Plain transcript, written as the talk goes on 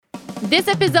This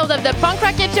episode of the Punk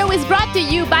Rocket Show is brought to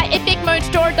you by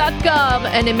pt.1,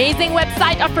 an amazing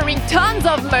website offering tons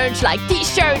of merch like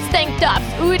t-shirts, tank tops,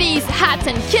 hoodies, hats,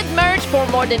 and kid merch for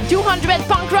more than 200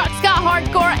 punk rock, ska,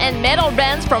 hardcore, and metal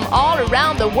bands from all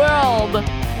around the world.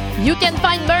 You can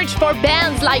find merch for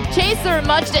bands like Chaser,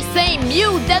 Much the Same,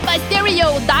 Mute, Dead by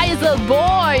Stereo, Diesel,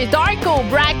 Boy, Darko,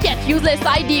 Bracket, Useless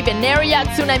ID, Veneria,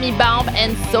 Tsunami Bomb,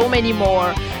 and so many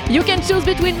more. You can choose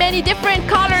between many different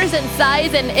colors and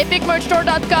size, and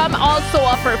epicmerchstore.com also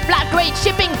offer flat rate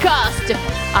shipping cost.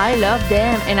 I love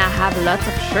them, and I have lots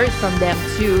of shirts from them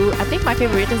too. I think my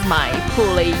favorite is my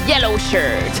Pulley yellow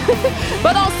shirt,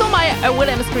 but also my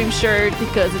Wilhelm Scream shirt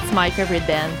because it's my favorite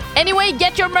band. Anyway,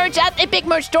 get your merch at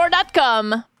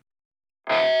epicmerchstore.com.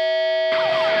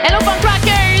 Hello punk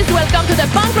rockers! Welcome to the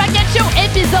Punk Rocket Show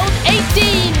episode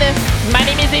 18! My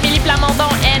name is Émilie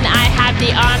Plamondon and I have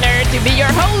the honor to be your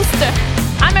host.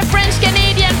 I'm a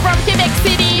French-Canadian from Quebec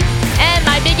City and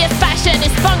my biggest passion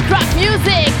is punk rock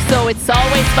music, so it's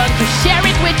always fun to share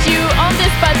it with you on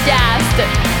this podcast.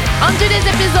 On today's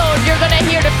episode, you're gonna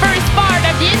hear the first part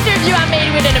of the interview I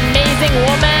made with an amazing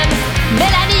woman,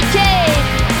 Melanie Kaye.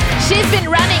 She's been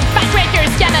running Fatwreck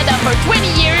Canada for 20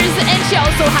 years and she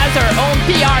also has her own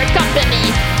PR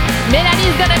company. Melanie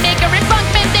is gonna make a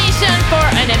recommendation for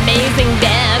an amazing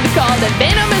band called the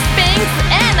Venomous Pinks,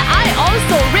 and I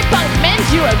also recommend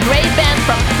you a great band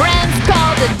from France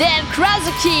called the Dead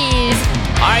Krasukis.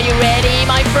 Are you ready,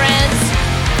 my friends?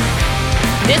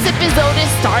 This episode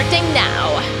is starting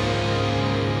now.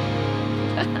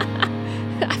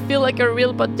 I feel like a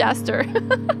real podcaster.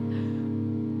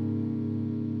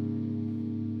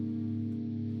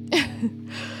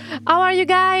 How are you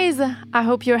guys? I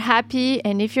hope you're happy,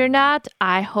 and if you're not,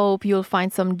 I hope you'll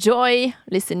find some joy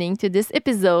listening to this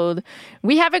episode.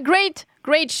 We have a great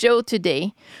show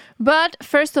today. But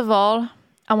first of all,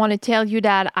 I want to tell you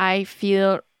that I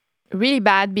feel really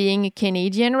bad being a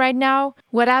Canadian right now.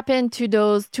 What happened to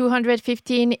those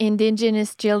 215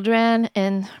 Indigenous children,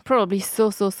 and probably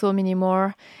so many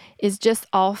more, is just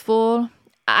awful.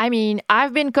 I mean,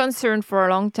 I've been concerned for a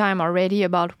long time already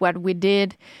about what we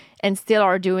did and still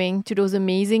are doing to those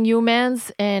amazing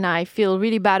humans, and I feel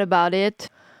really bad about it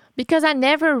because I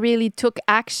never really took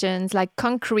actions, like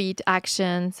concrete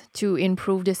actions, to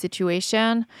improve the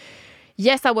situation.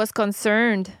 Yes, I was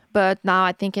concerned, but now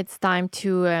I think it's time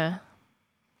to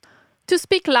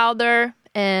speak louder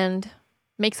and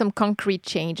make some concrete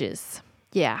changes.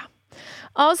 Yeah.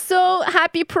 Also,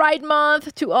 happy Pride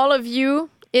Month to all of you.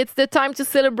 It's the time to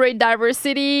celebrate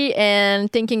diversity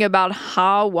and thinking about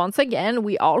how, once again,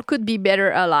 we all could be better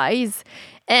allies.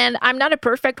 And I'm not a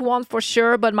perfect one for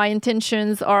sure, but my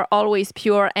intentions are always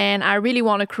pure. And I really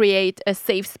want to create a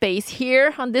safe space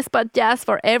here on this podcast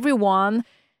for everyone.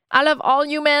 I love all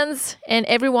humans, and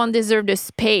everyone deserves the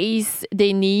space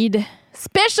they need,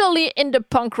 especially in the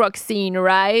punk rock scene,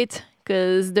 right?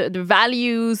 Because the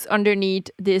values underneath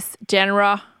this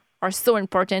genre are so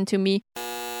important to me.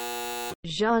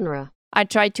 Genre. I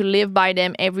try to live by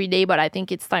them every day, but I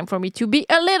think it's time for me to be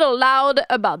a little loud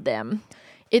about them.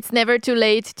 It's never too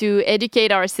late to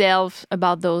educate ourselves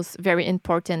about those very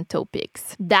important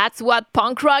topics. That's what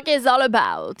punk rock is all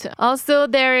about. Also,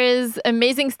 there is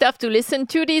amazing stuff to listen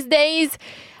to these days.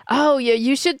 Oh, yeah,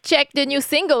 you should check the new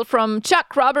single from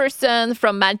Chuck Robertson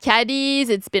from Mad Caddies.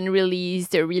 It's been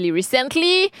released really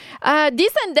recently.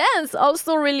 Descendants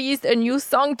also released a new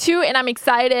song too, and I'm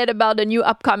excited about the new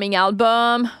upcoming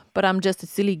album. But I'm just a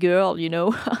silly girl, you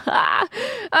know.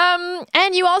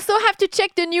 And you also have to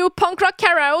check the new punk rock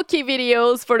karaoke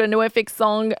videos for the NoFX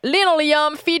song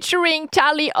Linoleum featuring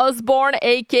Tally Osborne,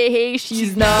 aka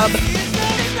She's Nub.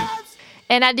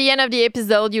 And at the end of the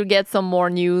episode, you'll get some more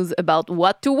news about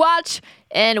what to watch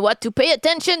and what to pay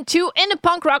attention to in the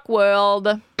punk rock world.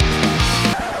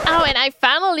 Oh, and I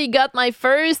finally got my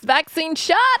first vaccine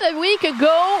shot a week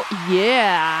ago.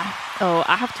 Yeah. Oh,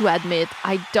 I have to admit,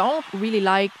 I don't really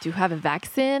like to have a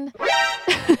vaccine.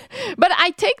 But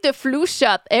I take the flu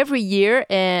shot every year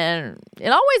and it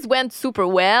always went super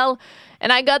well.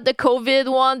 And I got the COVID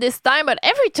one this time, but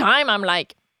every time I'm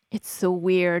like, it's so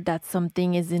weird that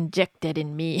something is injected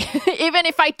in me. Even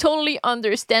if I totally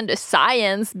understand the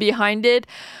science behind it,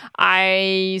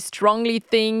 I strongly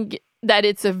think that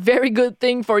it's a very good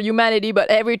thing for humanity, but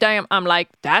every time I'm like,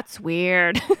 that's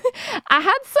weird. I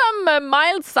had some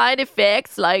mild side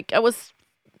effects, like I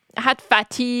had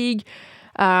fatigue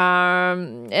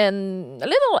and a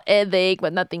little headache,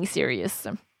 but nothing serious.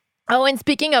 Oh, and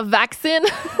speaking of vaccine,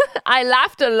 I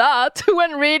laughed a lot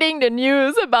when reading the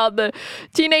news about the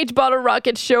Teenage Bottle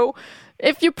Rocket show.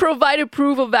 If you provide a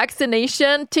proof of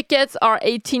vaccination, tickets are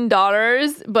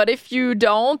 $18. But if you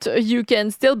don't, you can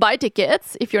still buy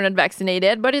tickets if you're not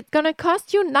vaccinated. But it's going to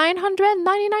cost you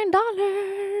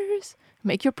 $999.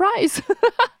 Make your price.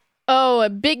 Oh,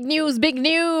 big news, big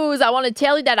news. I want to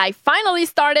tell you that I finally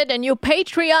started a new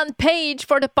Patreon page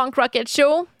for the Punk Rocket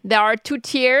Show. There are 2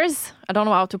 tiers. I don't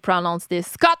know how to pronounce this.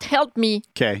 Scott, help me.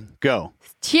 Okay, go.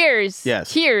 Tiers.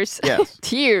 Yes. Tiers. Yes.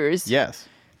 Tiers. Yes.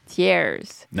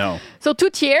 Tiers. No. So 2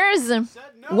 tiers.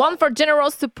 One for general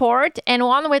support and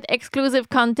one with exclusive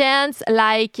content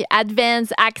like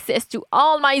advanced access to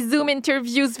all my Zoom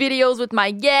interviews videos with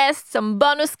my guests, some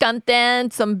bonus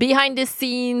content, some behind the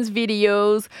scenes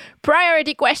videos,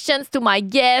 priority questions to my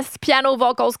guests, piano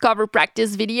vocals cover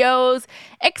practice videos,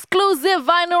 exclusive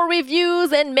vinyl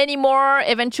reviews, and many more.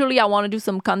 Eventually, I want to do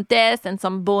some contests and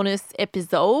some bonus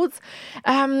episodes.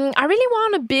 I really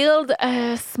want to build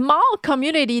a small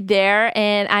community there,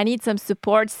 and I need some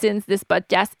support since this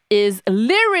podcast is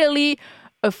literally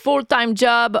a full-time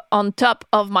job on top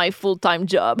of my full-time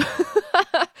job.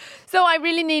 So I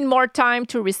really need more time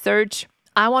to research.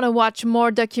 I want to watch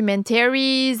more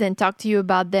documentaries and talk to you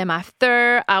about them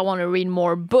after. I want to read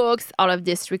more books. All of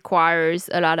this requires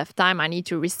a lot of time. I need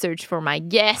to research for my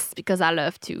guests because I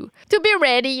love to be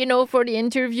ready, for the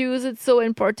interviews. It's so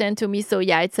important to me. So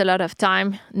yeah, it's a lot of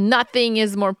time. Nothing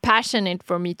is more passionate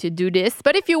for me to do this.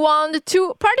 But if you want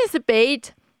to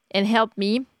participate and help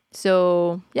me,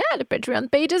 so yeah, the Patreon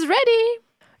page is ready.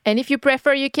 And if you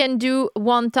prefer, you can do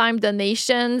one-time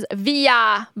donations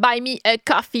via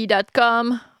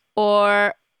buymeacoffee.com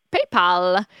or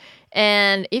PayPal.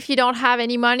 And if you don't have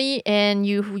any money and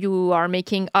you are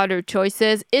making other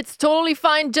choices, it's totally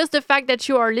fine. Just the fact that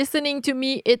you are listening to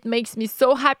me, it makes me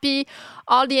so happy.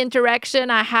 All the interaction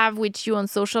I have with you on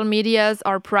social medias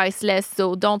are priceless.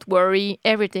 So don't worry,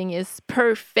 everything is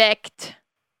perfect.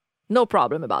 No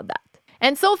problem about that.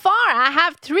 And so far, I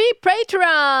have 3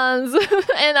 patrons,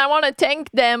 and I want to thank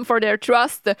them for their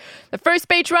trust. The first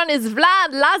patron is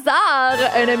Vlad Lazar,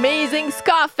 an amazing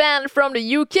ska fan from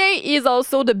the UK. He's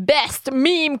also the best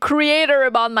meme creator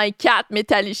about my cat,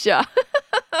 Metallica.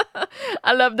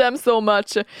 I love them so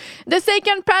much. The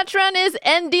second patron is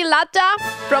Andy Latta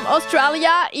from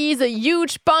Australia. He's a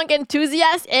huge punk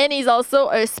enthusiast and he's also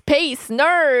a space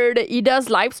nerd. He does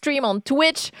live stream on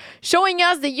Twitch, showing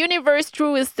us the universe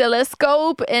through his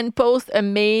telescope and posts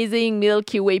amazing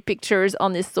Milky Way pictures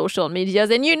on his social medias.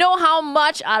 And you know how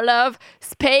much I love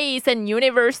space and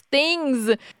universe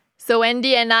things. So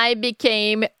Andy and I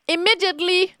became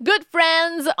immediately good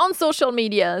friends on social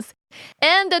medias.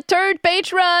 And the third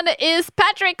patron is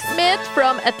Patrick Smith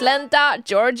from Atlanta,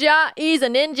 Georgia. He's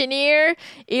an engineer.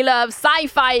 He loves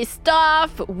sci-fi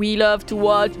stuff. We love to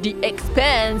watch The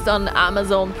Expanse on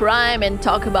Amazon Prime and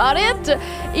talk about it.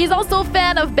 He's also a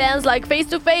fan of bands like Face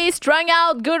to Face, Strung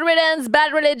Out, Good Riddance,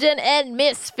 Bad Religion, and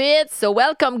Misfits. So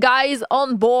welcome, guys,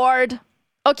 on board.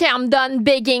 Okay, I'm done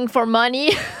begging for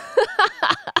money.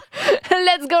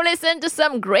 Let's go listen to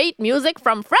some great music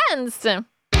from France.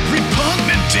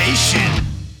 Repunkmentation.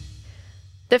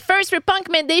 The first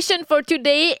repunkmentation for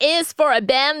today is for a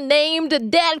band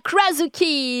named Del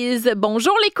Krasukis.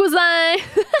 Bonjour les cousins.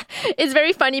 It's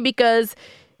very funny because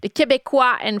the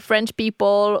Québécois and French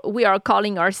people, we are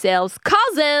calling ourselves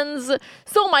cousins.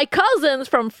 So my cousins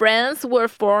from France were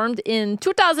formed in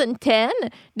 2010.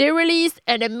 They released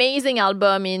an amazing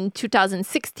album in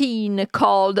 2016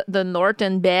 called The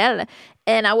Northern Belle.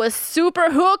 And I was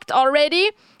super hooked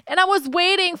already. And I was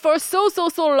waiting for so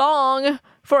long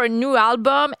for a new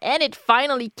album. And it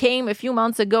finally came a few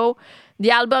months ago. The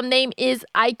album name is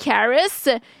Icarus.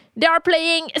 They are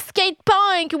playing skate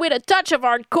punk with a touch of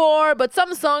hardcore, but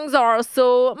some songs are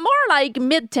also more like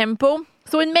mid-tempo.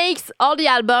 So it makes all the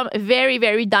album very,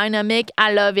 very dynamic.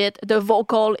 I love it. The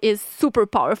vocal is super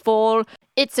powerful.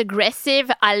 It's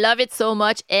aggressive. I love it so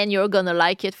much, and you're gonna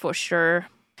like it for sure.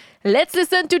 Let's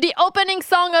listen to the opening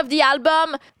song of the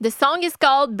album. The song is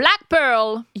called Black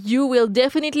Pearl. You will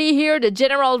definitely hear the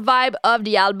general vibe of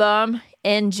the album.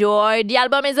 Enjoy. The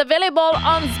album is available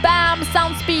on Spam,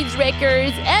 Soundspeeds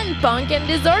Records, and Punk and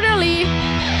Disorderly.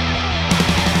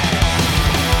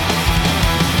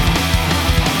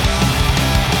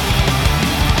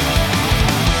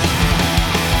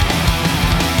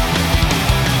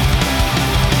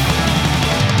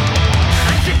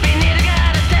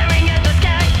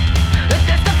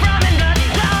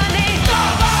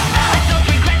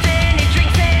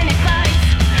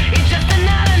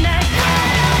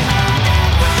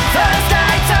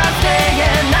 Thursday,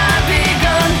 and I've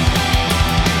begun.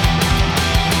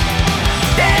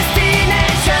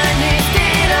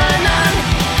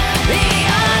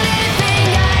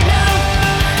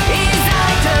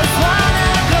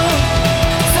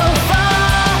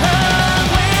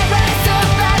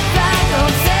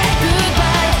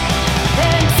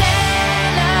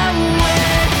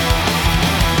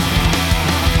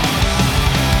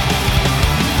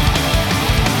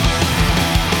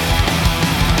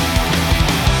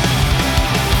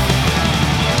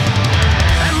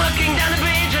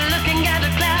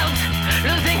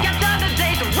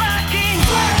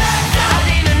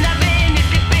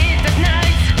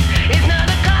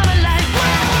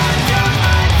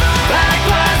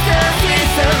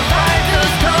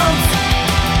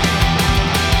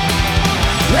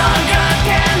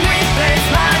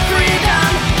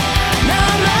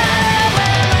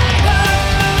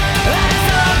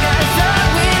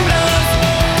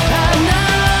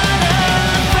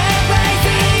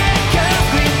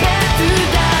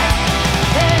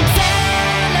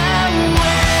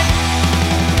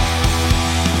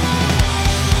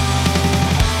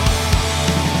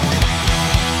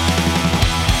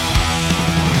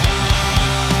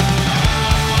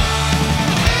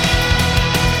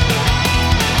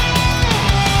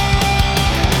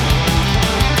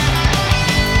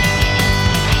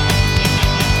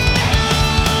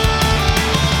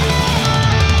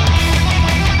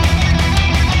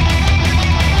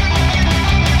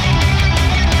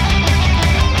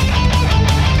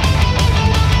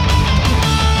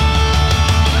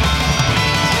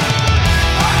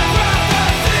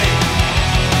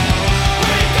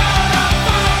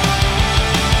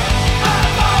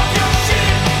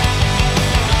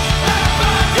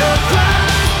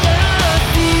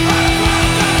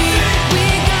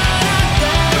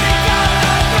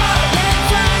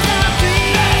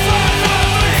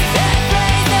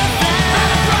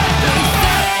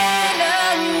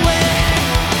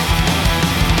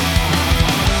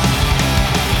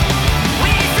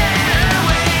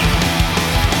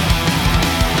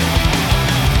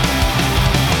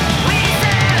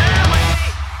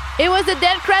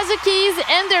 Keys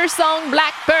and their song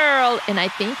Black Pearl. And I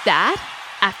think that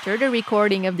after the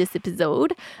recording of this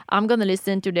episode, I'm going to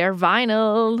listen to their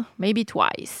vinyl maybe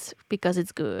twice because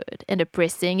it's good and the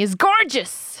pressing is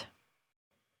gorgeous.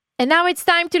 And now it's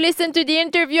time to listen to the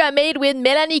interview I made with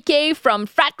Melanie Kaye from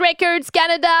Fatwreck,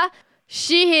 Canada.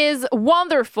 She is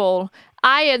wonderful.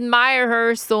 I admire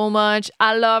her so much.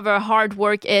 I love her hard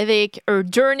work ethic, her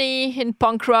journey in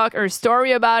punk rock, her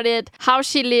story about it, how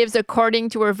she lives according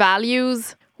to her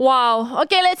values. Wow.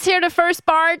 Okay, let's hear the first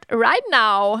part right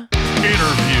now.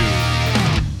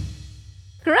 Interview.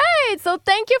 Great. So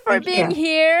thank you for being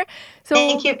here. So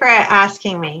thank you for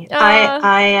asking me.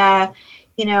 As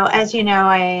you know,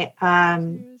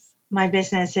 my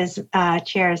business is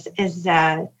Cheers is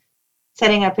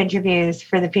setting up interviews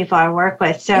for the people I work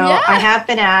with. So I have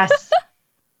been asked,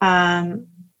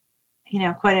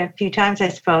 quite a few times, I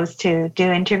suppose, to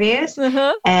do interviews,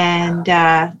 and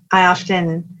I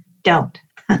often don't.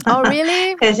 Oh,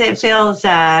 really? Because it feels,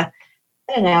 I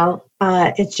don't know,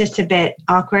 it's just a bit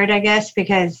awkward, I guess,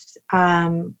 because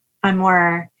I'm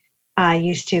more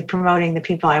used to promoting the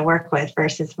people I work with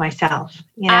versus myself.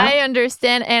 I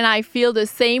understand, and I feel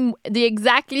the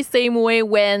exactly same way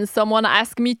when someone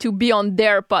asks me to be on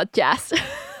their podcast.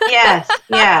 Yes,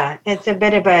 yeah, it's a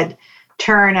bit of a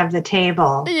turn of the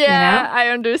table. Yeah, I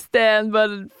understand,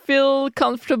 but feel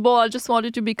comfortable. I just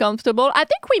wanted to be comfortable. I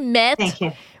think we met. Thank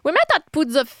you. We met at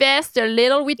Puzza Fest a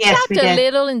little. We chatted a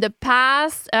little in the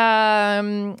past,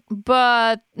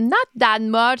 but not that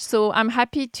much. So I'm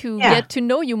happy to get to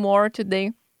know you more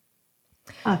today.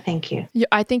 Oh, thank you.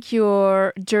 I think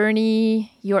your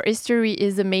journey, your history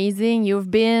is amazing. You've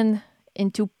been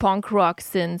into punk rock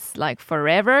since like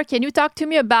forever. Can you talk to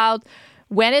me about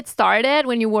when it started,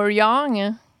 when you were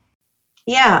young?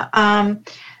 Yeah.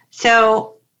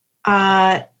 So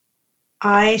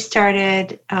I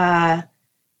started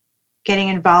getting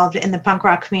involved in the punk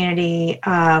rock community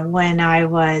when I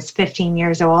was 15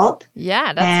 years old.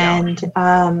 Yeah, that's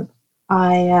young.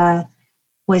 I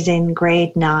was in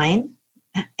grade 9,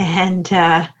 and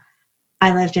I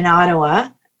lived in Ottawa,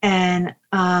 and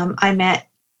I met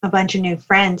a bunch of new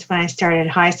friends when I started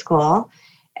high school.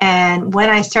 And when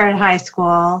I started high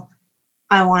school,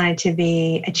 I wanted to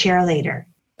be a cheerleader.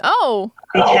 Oh.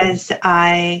 Because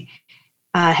I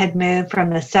had moved from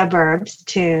the suburbs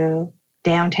to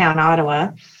downtown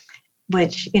Ottawa,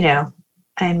 which, in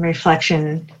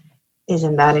reflection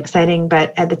isn't that exciting,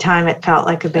 but at the time it felt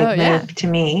like a big move to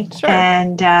me. Sure.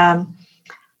 And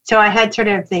so I had sort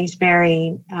of these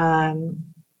very,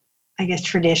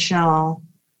 traditional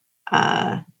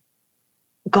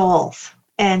goals.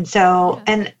 And so,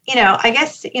 I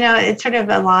guess, it sort of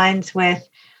aligns with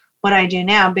what I do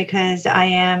now, because I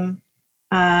am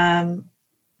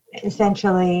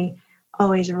essentially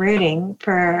always rooting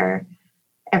for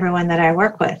everyone that I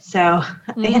work with. So,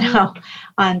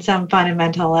 on some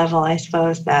fundamental level, I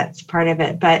suppose that's part of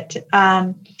it. But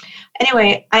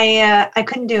anyway, I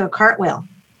couldn't do a cartwheel.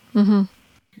 Mm-hmm.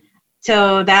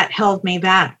 So that held me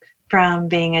back from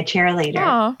being a cheerleader.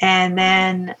 Aww. And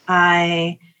then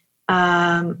I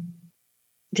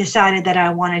decided that I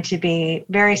wanted to be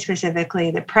very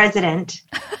specifically the president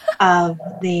of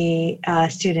the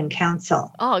student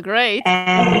council. Oh, great.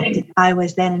 And I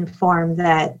was then informed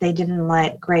that they didn't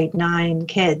let grade 9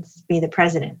 kids be the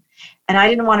president. And I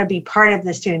didn't want to be part of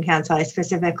the student council. I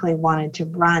specifically wanted to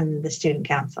run the student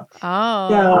council. Oh.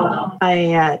 So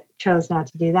I chose not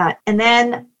to do that. And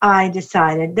then I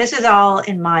decided, this is all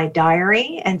in my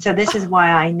diary. And so this is why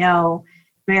I know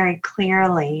very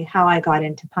clearly how I got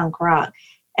into punk rock.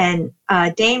 And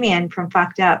Damien from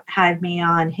Fucked Up had me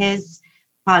on his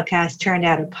podcast, Turned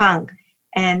Out a Punk.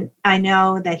 And I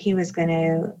know that he was going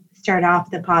to start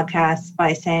off the podcast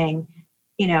by saying,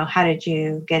 how did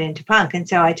you get into punk? And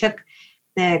so I took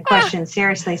the question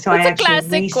seriously. So I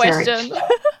actually researched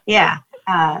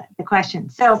the question.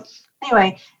 So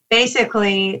anyway,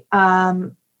 basically,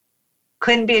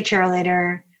 couldn't be a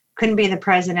cheerleader, couldn't be the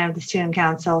president of the student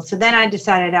council. So then I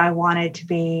decided I wanted to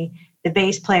be the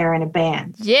bass player in a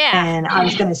band. Yeah. And I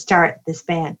was going to start this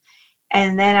band.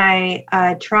 And then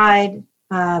I tried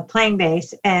playing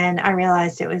bass, and I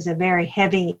realized it was a very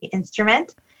heavy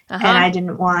instrument, and I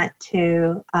didn't want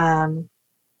to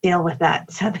deal with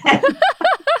that. So then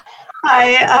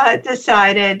I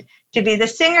decided to be the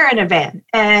singer in a band.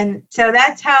 And so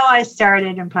that's how I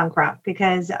started in punk rock,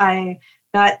 because I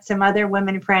got some other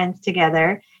women friends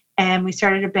together, and we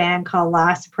started a band called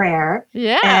Last Prayer.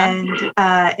 Yeah. And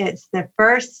it's the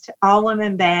first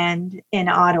all-women band in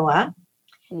Ottawa.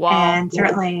 Wow. And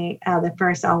certainly the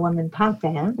first all-women punk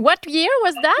band. What year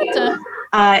was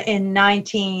that? In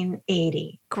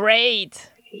 1980.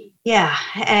 Great. Yeah,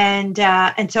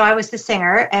 and so I was the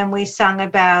singer, and we sung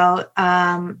about,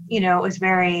 it was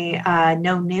very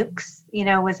no nukes.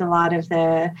 Was a lot of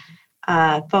the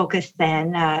focus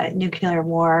then. Nuclear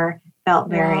war felt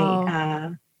very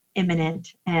Wow.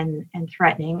 imminent and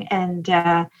threatening. And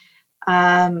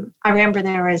I remember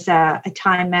there was a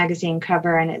Time magazine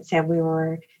cover, and it said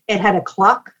it had a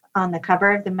clock on the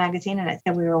cover of the magazine, and it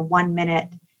said we were 1 minute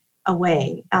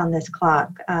away on this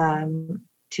clock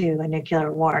to a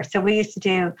nuclear war. So we used to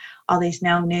do all these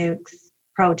no nukes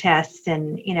protests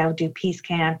and, do peace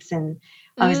camps. And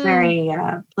I was very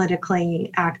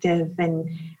politically active. And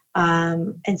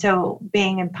so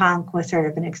being in punk was sort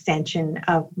of an extension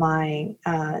of my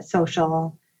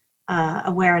social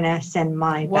awareness and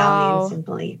my values and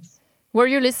beliefs. Were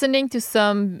you listening to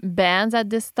some bands at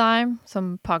this time?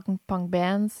 Some punk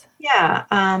bands? Yeah,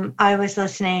 I was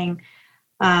listening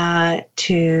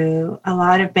to a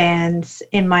lot of bands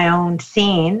in my own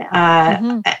scene.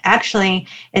 Actually,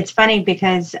 it's funny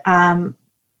because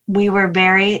we were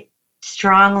very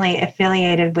strongly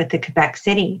affiliated with the Quebec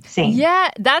City scene. Yeah,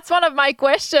 that's one of my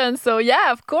questions. So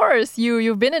yeah, of course,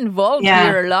 you've been involved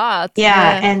here a lot.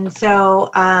 Yeah, and so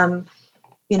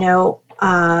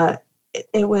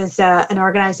it was an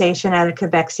organization out of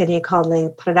Quebec City called the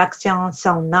Production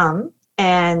Son Nom,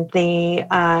 and the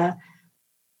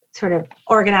sort of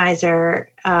organizer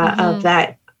of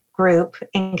that group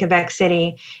in Quebec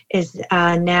City is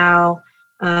now,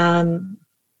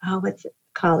 what's it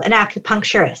called? An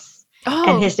acupuncturist. Oh.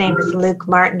 And his name is Luc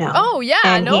Martineau. Oh, yeah,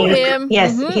 and I know him.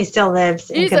 Yes, he still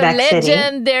lives in Quebec City. He's a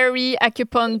legendary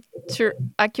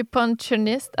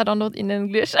acupuncturist. I don't know in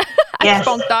English. Yes.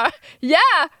 Yeah.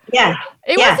 Yeah.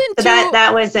 It wasn't so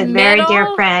that was a very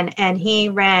dear friend, and he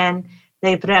ran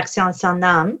the Production Son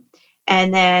Nom.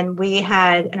 And then we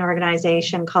had an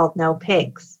organization called No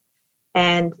Pigs.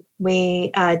 And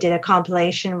we did a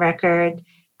compilation record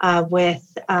with,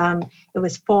 it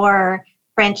was 4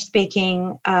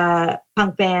 French-speaking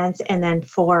punk bands and then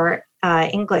 4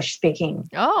 English-speaking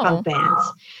punk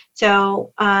bands.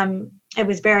 So it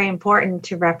was very important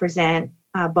to represent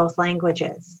both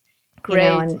languages. Great.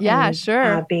 And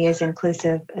sure. Be as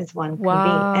inclusive as one can be.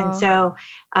 And so,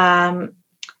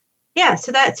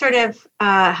 so that's sort of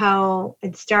how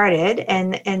it started.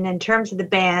 And in terms of the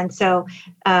band, so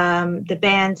the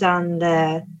bands on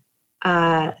the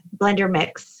Blender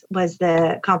Mix was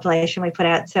the compilation we put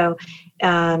out. So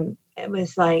it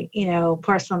was like,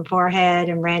 Porcelain Forehead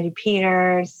and Randy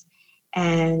Peters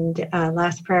and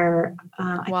Last Prayer.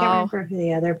 I can't remember who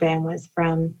the other band was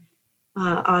from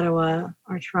Ottawa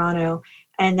or Toronto.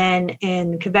 And then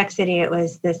in Quebec City, it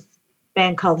was this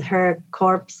band called Her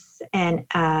Corpse and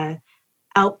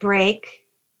Outbreak.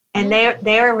 And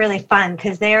they were really fun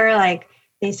because they were like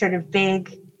these sort of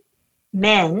big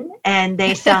men, and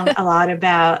they sung a lot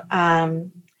about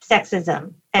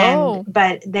sexism.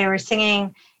 But they were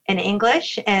singing in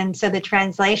English, and so the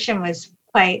translation was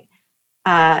quite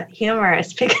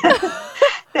humorous because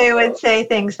they would say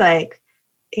things like,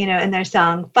 in their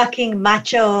song, fucking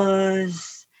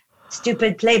machos,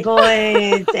 stupid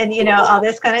playboys, and, all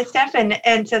this kind of stuff.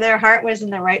 And so their heart was in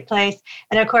the right place.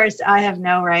 And of course, I have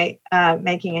no right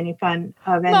making any fun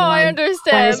of anyone. No, I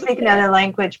understand. When I speak another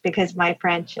language because my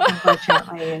French,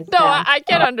 unfortunately, is I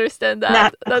can understand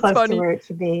that. That's close funny. to where it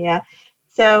should be, yeah.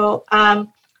 So, but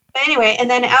anyway, and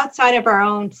then outside of our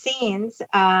own scenes,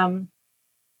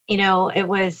 it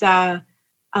was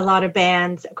a lot of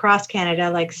bands across Canada,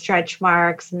 like Stretch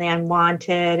Marks and The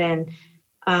Unwanted, and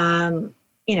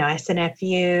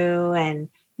SNFU and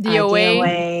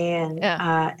DOA,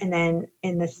 and then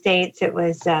in the States it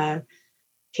was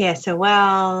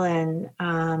TSOL and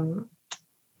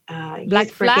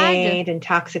Youth Brigade and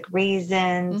Toxic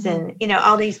Reasons, and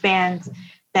all these bands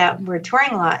that were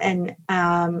touring a lot. And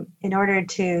in order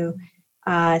to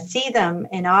see them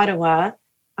in Ottawa,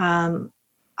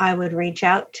 I would reach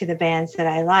out to the bands that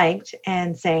I liked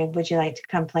and say, would you like to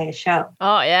come play a show?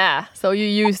 Oh, yeah. So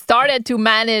you started to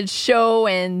manage show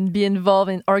and be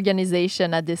involved in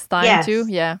organization at this time too?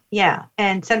 Yeah. Yeah.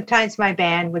 And sometimes my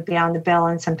band would be on the bill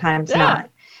and sometimes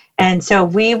not. And so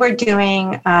we were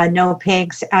doing No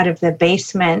Pigs out of the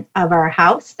basement of our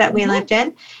house that we lived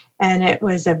in. And it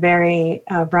was a very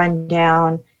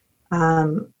rundown,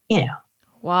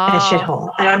 Wow. a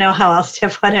shithole. I don't know how else to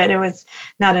put it. It was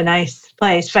not a nice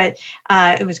place, but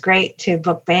it was great to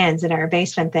book bands in our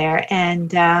basement there.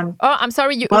 And I'm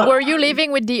sorry. Were you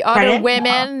living with the other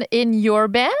women in your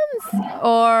bands,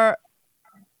 or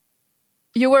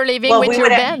you were living with your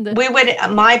band?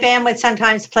 My band would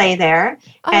sometimes play there,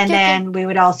 and we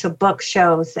would also book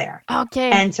shows there.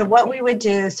 Okay. And so what we would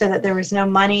do, so that there was no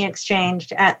money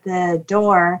exchanged at the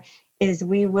door, is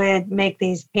we would make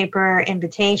these paper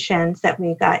invitations that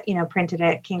we got, printed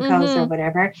at Kinko's or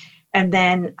whatever, and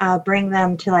then bring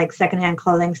them to like secondhand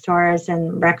clothing stores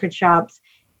and record shops,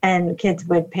 and kids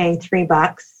would pay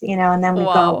 $3, and then we'd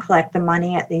go collect the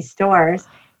money at these stores.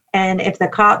 And if the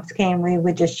cops came, we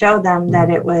would just show them that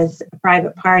it was a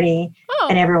private party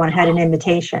and everyone had an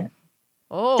invitation.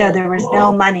 So there was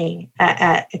no money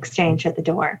at exchange at the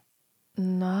door.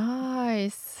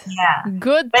 Nice. Yeah.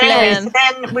 Good But plan. anyways,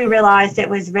 then we realized it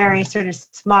was very sort of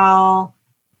small,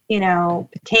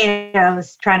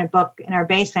 potatoes trying to book in our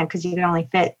basement because you could only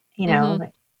fit,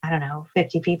 like, I don't know,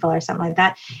 50 people or something like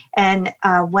that. And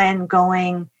when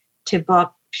going to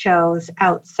book shows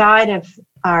outside of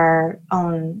our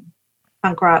own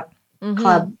punk rock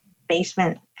club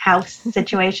basement house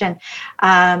situation,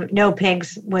 No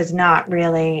Pigs was not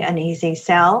really an easy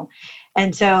sell.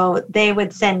 And so they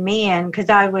would send me in because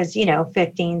I was,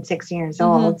 15, 16 years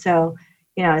old. So,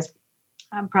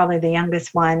 I'm probably the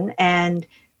youngest one. And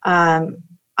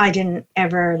I didn't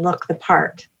ever look the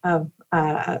part of,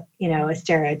 a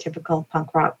stereotypical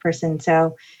punk rock person.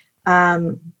 So,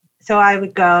 so I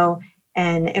would go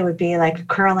and it would be like a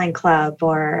curling club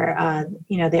or,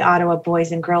 the Ottawa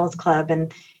Boys and Girls Club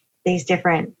and these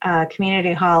different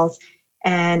community halls.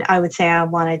 And I would say I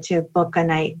wanted to book a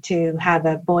night to have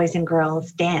a boys and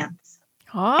girls dance.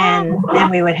 And then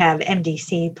we would have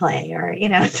MDC play or,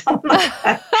 something like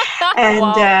that.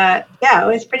 And it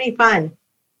was pretty fun.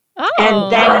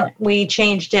 And then we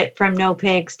changed it from No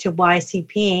Pigs to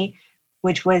YCP,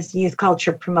 which was Youth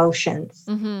Culture Promotions.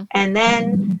 And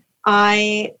then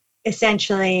I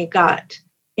essentially got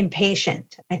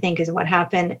impatient, I think is what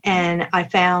happened. And I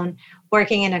found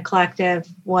working in a collective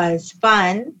was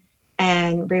fun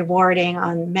and rewarding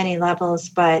on many levels,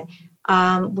 but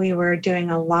we were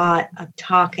doing a lot of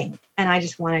talking and I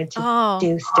just wanted to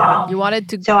do stuff. You wanted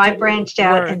to. So I branched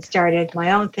out and started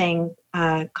my own thing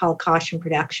called Caution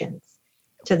Productions.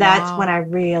 So that's when I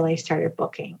really started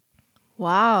booking.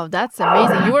 Wow, that's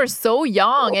amazing. You were so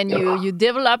young and you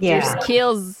developed your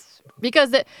skills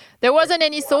because there wasn't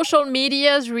any social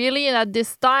medias really at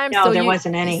this time. No, there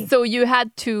wasn't any. So you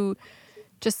had to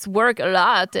just work a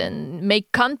lot and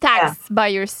make contacts by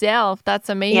yourself. That's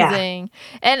amazing.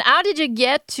 And how did you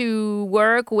get to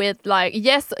work with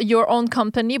your own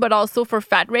company, but also for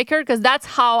Fatwreck? Because that's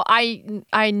how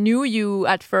I knew you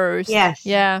at first. Yes.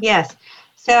 Yeah. Yes.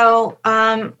 So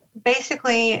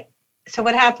basically, so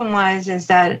what happened is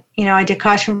that, I did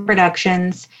Caution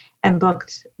Productions and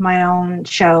booked my own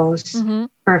shows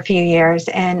for a few years.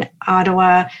 And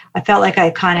Ottawa, I felt like I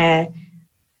kind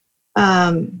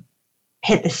of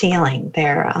hit the ceiling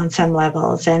there on some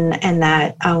levels and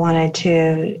that I wanted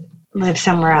to live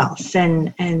somewhere else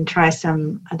and try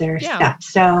some other stuff.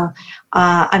 So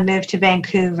I moved to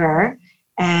Vancouver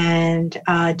and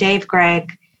Dave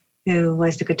Gregg, who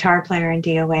was the guitar player in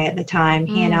DOA at the time,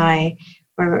 he and I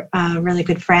were really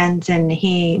good friends and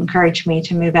he encouraged me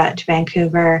to move out to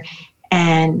Vancouver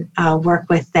and work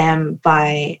with them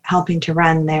by helping to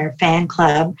run their fan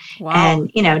club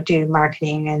and, do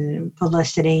marketing and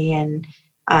publicity and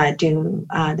do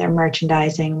their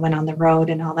merchandising, went on the road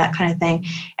and all that kind of thing.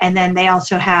 And then they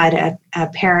also had a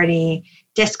parody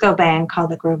disco band called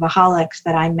the Grooveaholics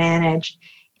that I managed.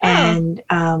 And,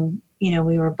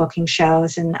 we were booking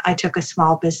shows and I took a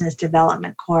small business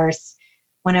development course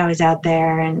when I was out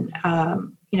there and,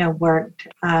 worked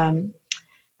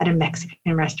at a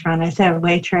Mexican restaurant. I was a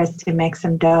waitress to make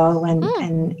some dough and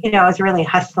I was really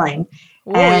hustling.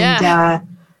 I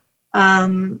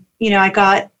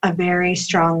got a very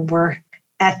strong work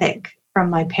ethic from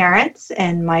my parents,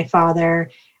 and my father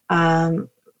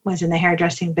was in the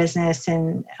hairdressing business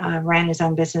and ran his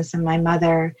own business, and my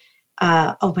mother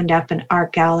opened up an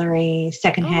art gallery,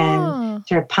 secondhand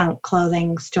sort of punk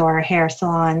clothing store, hair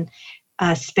salon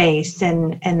space,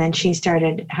 and then she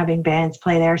started having bands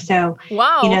play there. So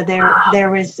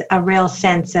there was a real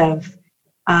sense of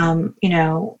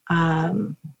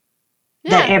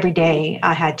that every day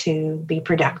I had to be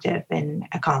productive and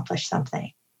accomplish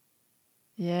something.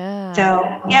 So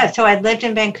I lived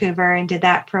in Vancouver and did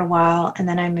that for a while, and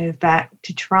then I moved back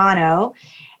to Toronto,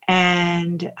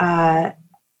 and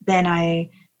then I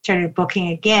started booking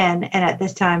again. And at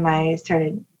this time, I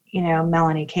started,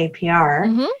 Melanie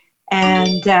KPR,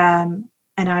 and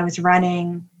I was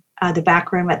running the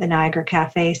back room at the Niagara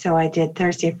Cafe. So I did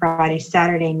Thursday, Friday,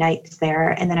 Saturday nights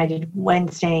there, and then I did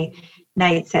Wednesday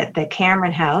nights at the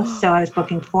Cameron House. So I was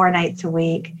booking 4 nights a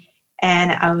week,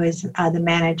 and I was the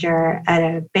manager at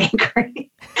a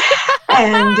bakery.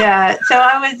 And so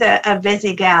I was a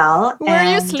busy gal. Were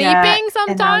you sleeping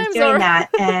sometimes? And I was doing that.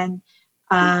 And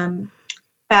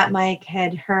Fat Mike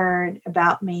had heard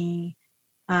about me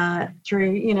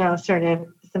through, sort of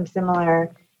some similar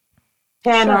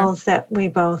channels that we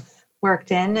both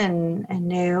worked in and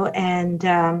knew. And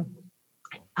the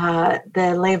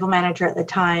label manager at the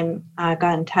time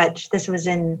got in touch. This was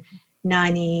in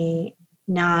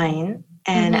 99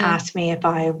 and asked me if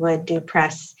I would do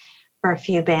press for a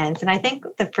few bands. And I think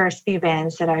the first few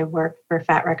bands that I worked for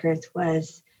Fat Records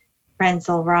was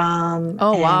Renzel Rum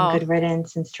and Good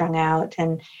Riddance and Strung Out.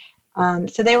 And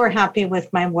so they were happy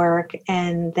with my work,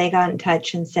 and they got in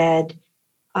touch and said,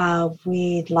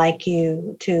 we'd like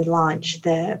you to launch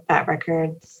the Fat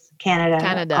Records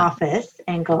Canada office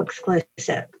and go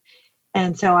exclusive.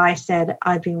 And so I said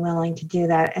I'd be willing to do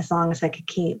that as long as I could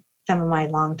keep some of my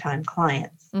longtime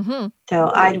clients.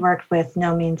 So I'd worked with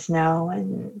No Means No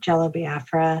and Jello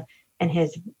Biafra and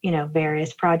his,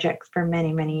 various projects for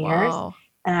many, many years.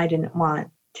 And I didn't want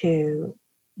to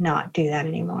not do that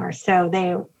anymore. So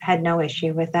they had no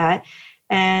issue with that.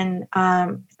 And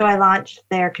so I launched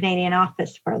their Canadian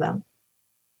office for them.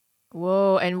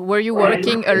 Whoa. And were you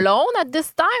working alone at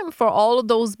this time for all of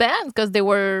those bands? Because they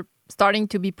were starting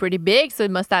to be pretty big. So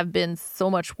it must have been so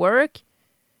much work.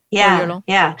 Yeah.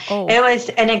 It was,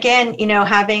 and again,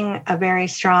 having a very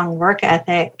strong work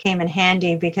ethic came in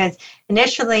handy because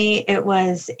initially it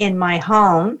was in my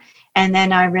home. And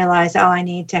then I realized, I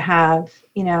need to have,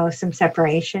 some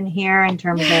separation here in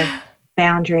terms of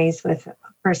boundaries with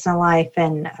personal life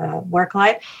and work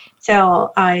life.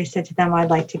 So I said to them, I'd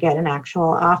like to get an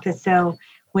actual office. So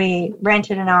we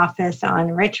rented an office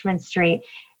on Richmond Street.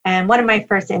 And one of my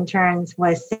first interns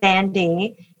was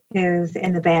Sandy, who's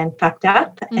in the band Fucked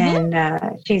Up. And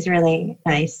she's really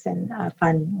nice and a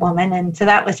fun woman. And so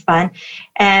that was fun.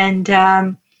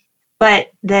 And,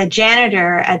 but the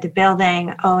janitor at the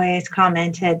building always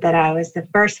commented that I was the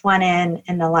first one in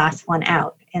and the last one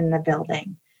out in the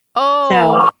building.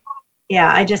 So,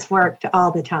 yeah, I just worked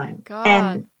all the time.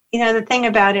 And, the thing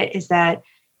about it is that,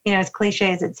 as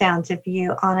cliche as it sounds, if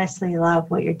you honestly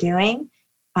love what you're doing,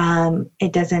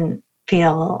 it doesn't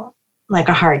feel like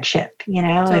a hardship,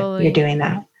 if you're doing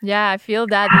that. Yeah, I feel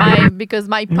that because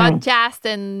my podcast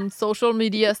and social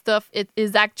media stuff, it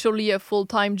is actually a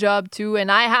full-time job too.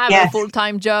 And I have a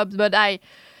full-time job, but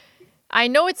I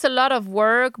know it's a lot of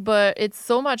work, but it's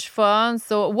so much fun.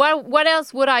 So what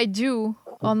else would I do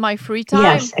on my free time?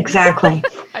 Yes, exactly.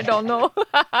 I don't know.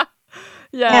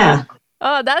 Yeah.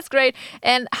 Oh, that's great.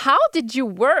 And how did you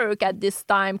work at this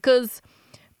time? Because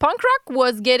punk rock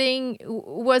was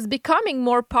becoming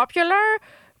more popular,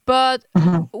 but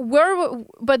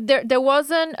there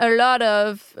wasn't a lot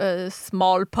of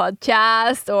small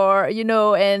podcasts or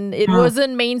and it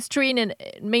wasn't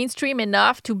mainstream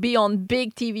enough to be on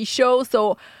big TV shows.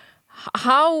 So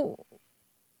how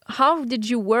did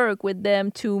you work with them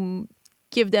to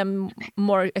give them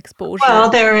more exposure? Well,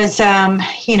 there is a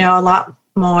lot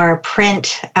more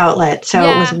print outlets. So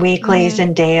it was weeklies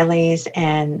and dailies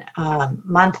and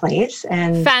monthlies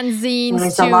and fanzines. There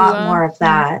was a lot more of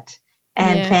that.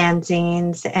 And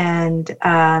fanzines and,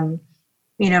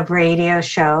 radio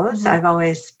shows. I've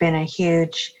always been a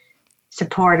huge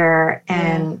supporter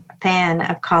and fan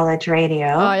of college radio.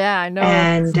 Oh, yeah, I know.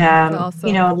 And,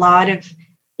 awesome. A lot of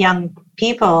young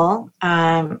people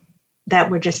that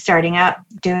were just starting up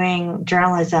doing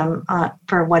journalism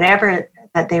for whatever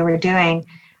that they were doing,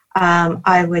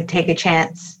 I would take a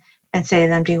chance and say to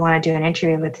them, do you want to do an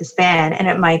interview with this band? And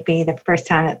it might be the first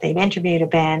time that they've interviewed a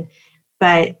band,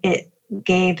 but it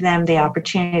gave them the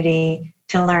opportunity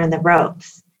to learn the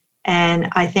ropes. And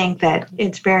I think that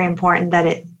it's very important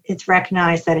that it's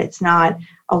recognized that it's not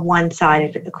a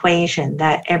one-sided equation,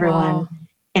 that everyone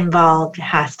involved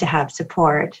has to have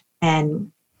support and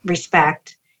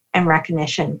respect and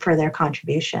recognition for their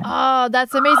contribution. Oh,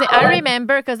 that's amazing. I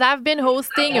remember because I've been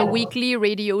hosting a weekly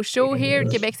radio show here in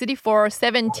Quebec City for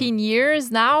 17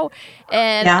 years now.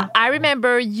 And I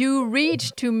remember you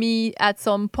reached to me at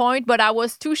some point, but I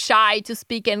was too shy to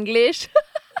speak English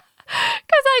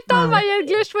because I thought my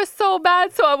English was so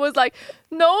bad. So I was like,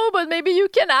 no, but maybe you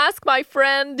can ask my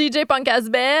friend DJ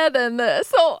Punkasbed. And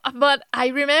but I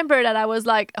remember that I was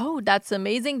like, oh, that's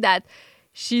amazing that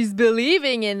she's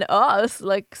believing in us,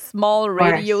 like small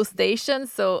radio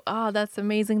stations. So, that's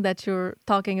amazing that you're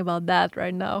talking about that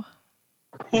right now.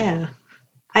 Yeah,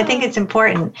 I think it's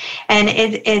important. And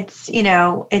it's,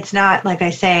 it's not, like I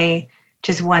say,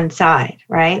 just one side,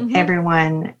 right?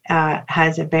 Everyone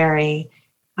has a very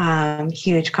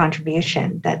huge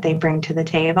contribution that they bring to the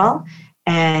table.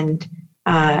 And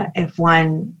if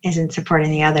one isn't supporting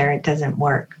the other, it doesn't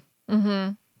work.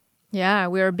 Yeah,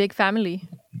 we're a big family.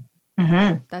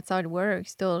 That's how it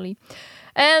works, totally.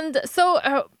 And so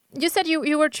you said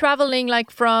you were traveling,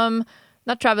 like from,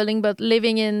 not traveling, but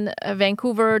living in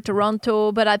Vancouver,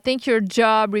 Toronto. But I think your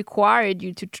job required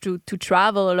you to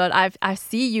travel a lot. I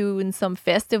see you in some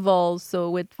festivals,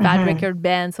 so with Fat Record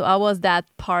Band. So how was that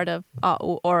part of,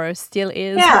 or still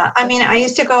is? Yeah, I mean, I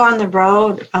used to go on the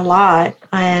road a lot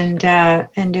and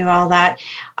do all that,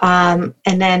 and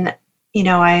then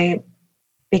I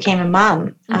became a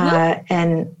mom,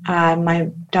 and my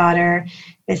daughter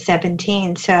is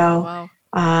 17. So,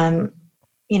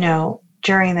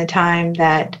 during the time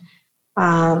that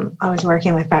I was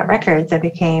working with Fat Records, I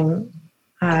became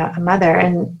a mother.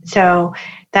 And so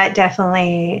that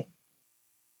definitely,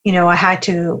 I had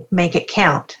to make it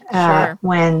count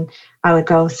when I would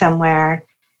go somewhere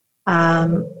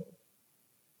and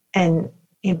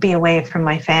be away from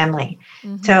my family.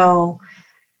 So,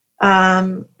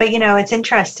 but, it's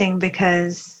interesting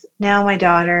because now my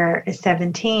daughter is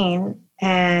 17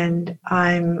 and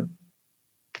I'm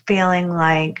feeling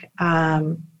like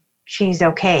she's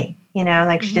okay,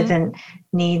 like she doesn't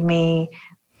need me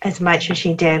as much as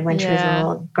she did when she was a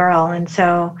little girl. And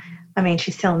so, I mean,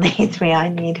 she still needs me. I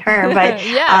need her. But, of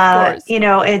course.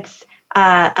 It's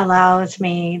allows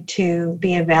me to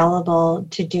be available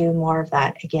to do more of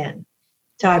that again.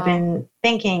 So I've been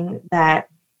thinking that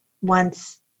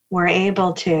once we're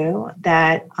able to,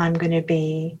 that I'm going to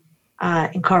be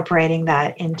incorporating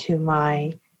that into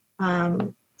my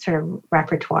sort of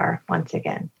repertoire once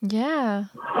again. Yeah,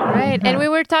 right. And we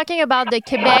were talking about the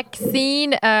Quebec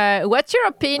scene. What's your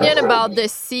opinion about the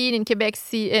scene in Quebec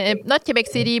City, not Quebec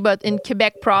City, but in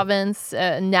Quebec province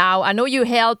now? I know you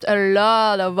helped a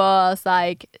lot of us,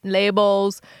 like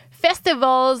labels,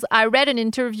 festivals. I read an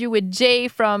interview with Jay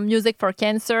from Music for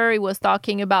Cancer. He was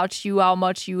talking about you, how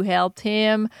much you helped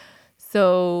him.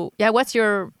 So, yeah, what's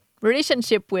your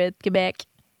relationship with Quebec?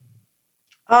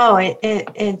 Oh,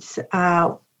 it's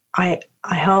I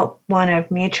hope one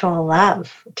of mutual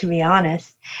love, to be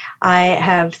honest. I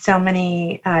have so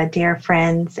many dear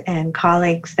friends and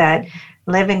colleagues that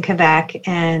live in Quebec,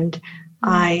 and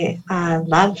I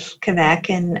love Quebec.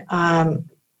 And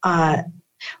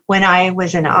when I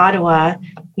was in Ottawa,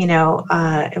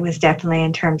 it was definitely,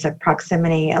 in terms of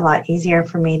proximity, a lot easier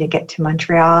for me to get to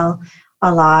Montreal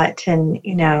a lot. And,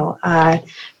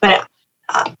 but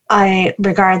I,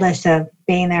 regardless of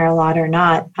being there a lot or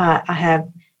not, I have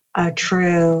a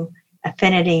true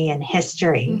affinity and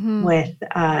history with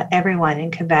everyone in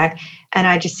Quebec, and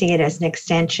I just see it as an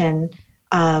extension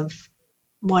of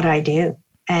what I do,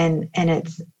 and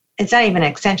it's not even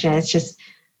an extension; it's just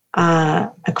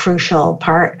a crucial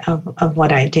part of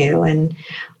what I do. And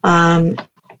I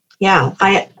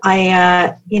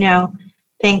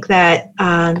think that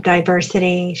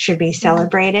diversity should be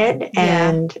celebrated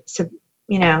and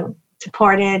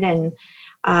supported, and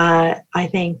I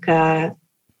think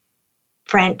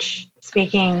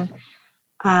French-speaking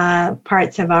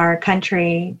parts of our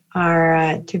country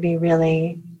are to be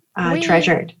really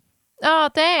treasured. Oh,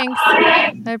 thanks.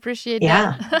 I appreciate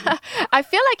that. I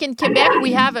feel like in Quebec,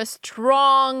 we have a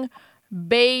strong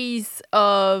base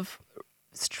of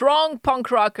strong punk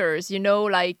rockers,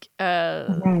 like I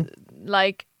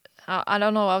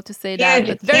don't know how to say that,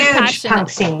 but very huge passionate. Punk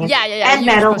scene. Yeah. And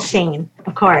metal scene,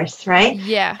 of course, right?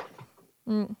 Yeah.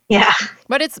 Yeah.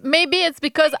 But maybe it's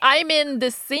because I'm in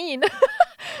this scene.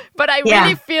 But I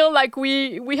really feel like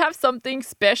we have something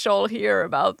special here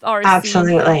about our scene.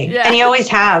 Absolutely. Yeah. And you always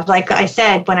have. Like I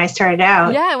said, when I started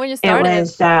out, when you started, it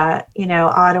was,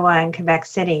 Ottawa and Quebec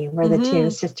City were the two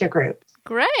sister groups.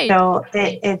 Great. So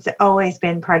it's always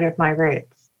been part of my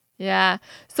roots. Yeah.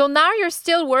 So now you're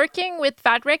still working with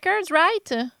Fat Records,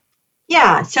 right?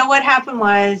 Yeah. So what happened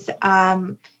was,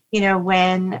 when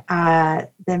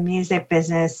the music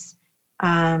business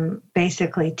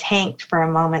basically tanked for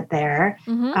a moment there,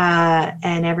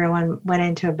 and everyone went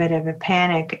into a bit of a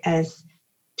panic as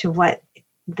to what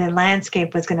the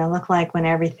landscape was going to look like when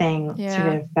everything sort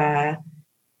of,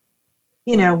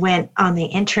 went on the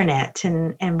internet,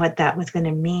 and what that was going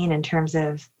to mean in terms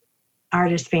of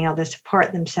artists being able to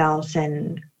support themselves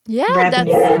and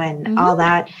revenue and all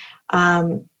that.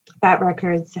 Fat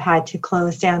Records had to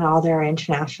close down all their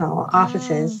international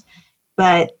offices,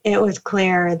 but it was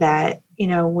clear that,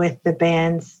 with the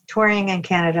bands touring in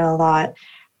Canada a lot,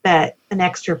 that an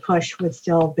extra push would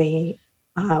still be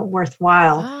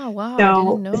worthwhile. Oh, wow.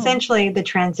 So essentially the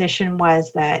transition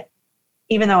was that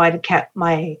even though I'd kept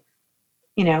my,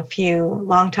 few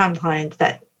longtime clients,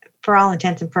 that for all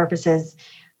intents and purposes,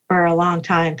 for a long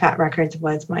time, Fat Records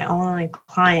was my only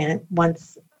client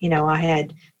once, I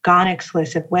had gone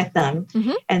exclusive with them.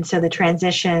 Mm-hmm. And so the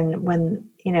transition when,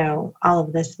 all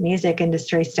of this music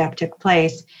industry stuff took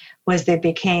place was they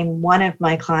became one of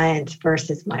my clients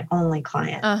versus my only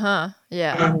client.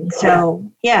 Yeah. And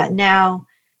so, now,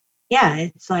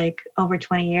 it's like over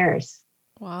 20 years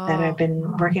that I've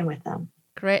been working with them.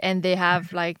 Great. And they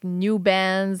have like new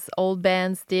bands, old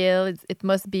bands still. It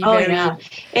must be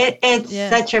It's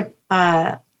such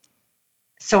a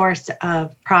source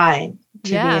of pride to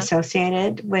be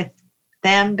associated with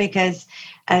them, because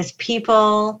as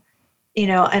people,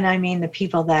 and I mean the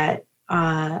people that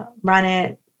run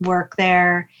it, work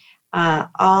there,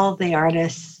 all the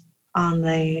artists on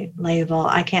the label,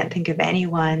 I can't think of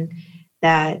anyone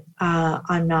that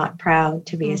I'm not proud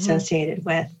to be associated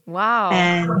with. Wow.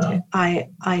 And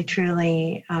I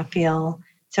truly feel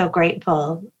so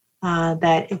grateful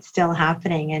that it's still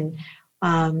happening. And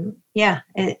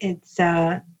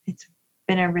it's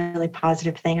been a really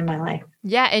positive thing in my life.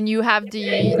 Yeah, and you have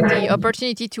the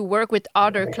opportunity to work with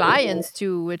other clients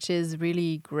too, which is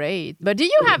really great. But do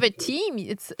you have a team?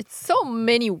 It's so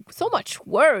much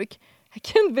work. I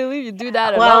can't believe you do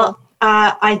that at all.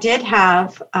 I did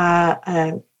have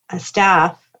a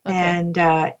staff, and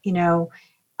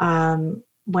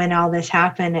when all this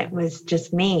happened, it was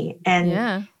just me.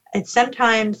 And it's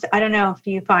sometimes, I don't know if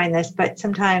you find this, but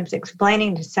sometimes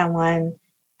explaining to someone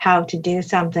how to do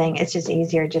something, it's just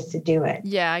easier just to do it.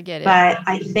 Yeah, I get it. But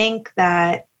I think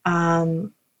that,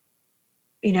 I'm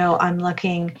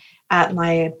looking at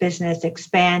my business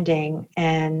expanding,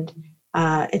 and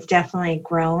it's definitely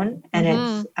grown. And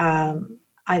it's,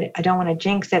 I don't want to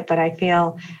jinx it, but I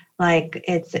feel like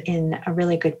it's in a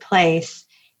really good place.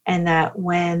 And that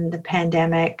when the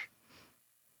pandemic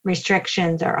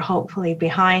restrictions are hopefully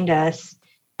behind us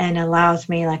and allows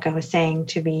me, like I was saying,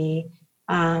 to be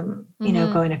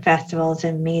going to festivals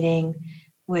and meeting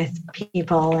with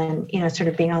people and, sort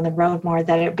of being on the road more,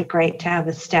 that it'd be great to have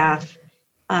a staff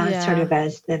sort of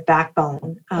as the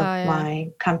backbone of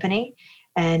my company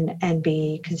and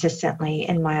be consistently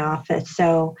in my office.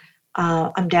 So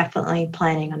I'm definitely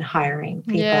planning on hiring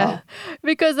people. Yeah,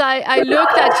 because I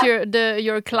looked at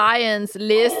your clients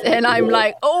list and I'm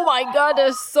like, oh my God,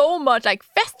 there's so much. Like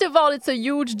festival, it's a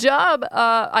huge job.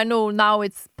 I know now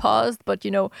it's paused, but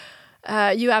you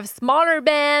have smaller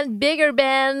bands, bigger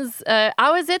bands.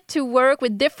 How is it to work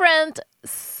with different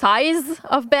size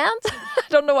of bands? I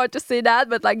don't know how to say that,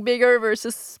 but like bigger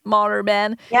versus smaller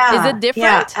band. Yeah, is it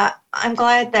different? Yeah, I'm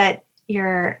glad that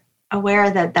you're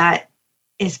aware that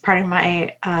is part of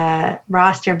my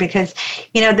roster, because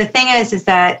the thing is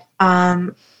that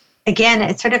again,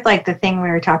 it's sort of like the thing we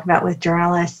were talking about with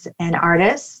journalists and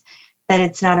artists, that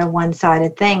it's not a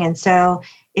one-sided thing. And so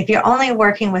if you're only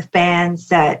working with bands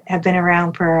that have been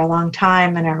around for a long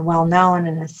time and are well known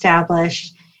and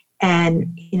established,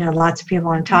 and lots of people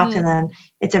want to talk to them,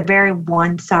 it's a very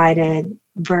one-sided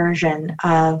version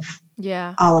of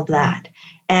all of that.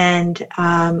 And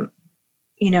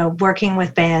working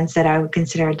with bands that I would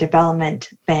consider development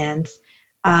bands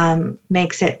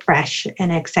makes it fresh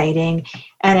and exciting.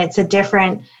 And it's a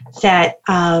different set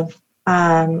of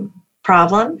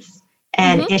problems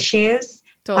and issues.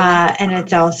 Totally. And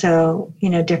it's also,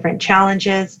 different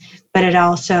challenges, but it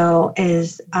also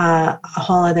is a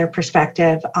whole other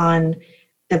perspective on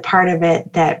the part of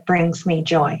it that brings me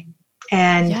joy.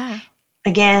 And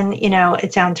again,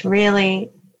 it sounds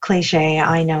really cliche.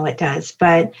 I know it does,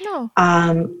 but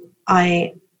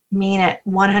I mean it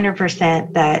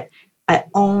 100% that I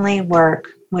only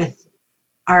work with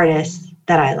artists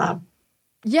that I love.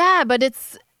 Yeah, but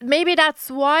maybe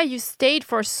that's why you stayed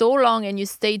for so long and you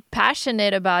stayed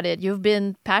passionate about it. You've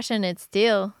been passionate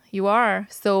still. You are.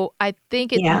 So I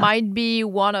think it might be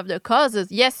one of the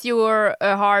causes. Yes, you're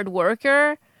a hard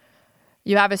worker.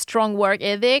 You have a strong work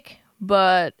ethic,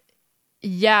 but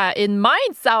it might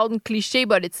sound cliche,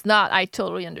 but it's not. I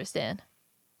totally understand.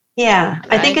 Yeah,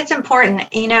 right? I think it's important.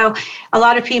 A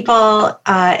lot of people,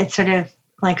 it's sort of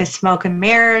like a smoke and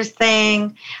mirrors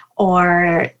thing,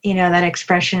 or, that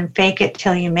expression, fake it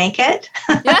till you make it.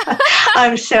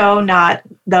 I'm so not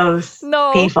those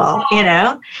people,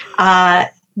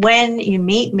 When you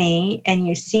meet me and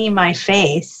you see my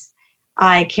face,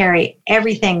 I carry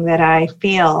everything that I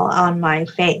feel on my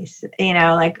face.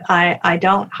 I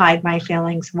don't hide my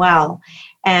feelings well.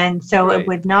 And so it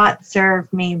would not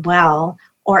serve me well,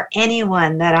 or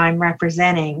anyone that I'm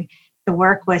representing, to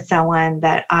work with someone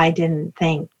that I didn't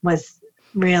think was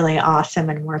really awesome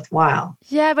and worthwhile.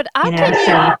 Yeah, but how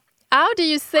do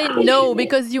you say no?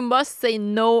 Because you must say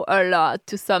no a lot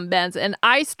to some bands. And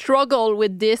I struggle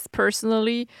with this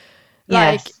personally.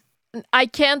 Like, I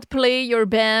can't play your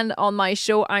band on my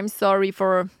show. I'm sorry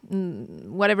for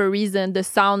whatever reason. The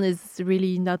sound is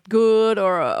really not good,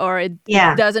 or it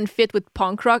doesn't fit with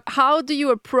punk rock. How do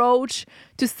you approach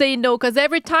to say no? Because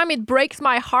every time it breaks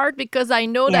my heart, because I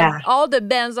know that all the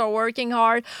bands are working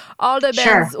hard. All the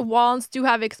bands wants to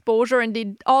have exposure, and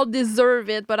they all deserve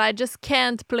it. But I just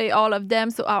can't play all of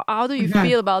them. So how do you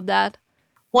feel about that?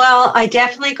 Well, I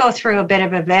definitely go through a bit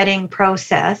of a vetting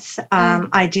process.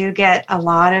 I do get a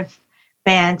lot of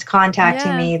bands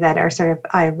contacting me that are sort of,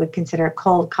 I would consider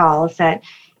cold calls that,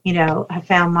 have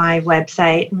found my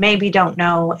website, maybe don't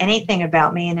know anything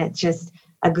about me, and it's just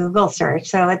a Google search.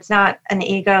 So it's not an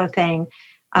ego thing.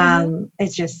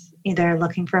 It's just either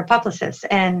looking for a publicist.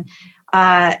 And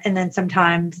then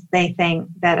sometimes they think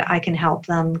that I can help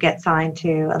them get signed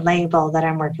to a label that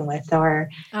I'm working with, or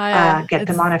get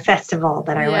them on a festival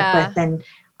that I work with. And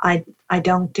I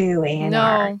don't do A&R.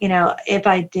 No. If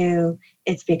I do,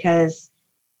 it's because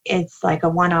it's like a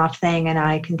one-off thing, and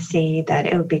I can see that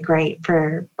it would be great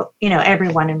for,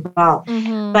 everyone involved.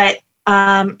 But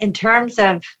in terms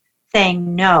of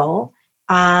saying no,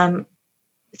 so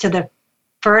the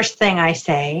first thing I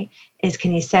say is,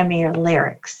 can you send me your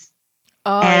lyrics?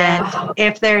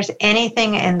 If there's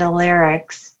anything in the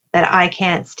lyrics that I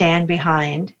can't stand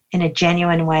behind in a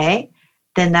genuine way,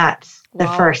 then that's the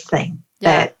first thing,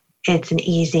 that it's an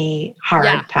easy,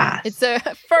 hard pass. It's a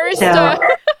first... I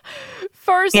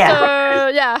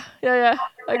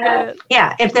get it.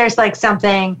 Yeah, if there's like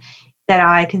something that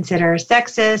I consider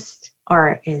sexist,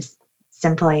 or is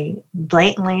simply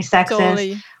blatantly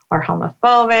sexist, or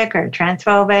homophobic, or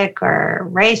transphobic, or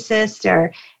racist,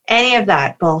 or any of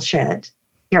that bullshit,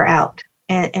 you're out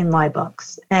in my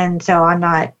books. And so I'm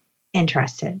not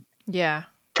interested. Yeah.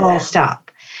 Full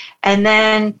stop. And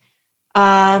then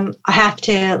I have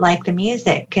to like the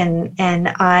music, and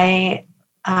I'm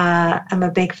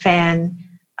a big fan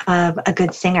of a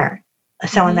good singer,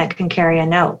 someone that can carry a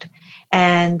note.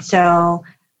 And so,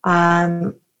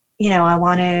 I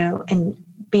want to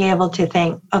be able to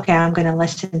think, okay, I'm going to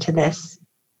listen to this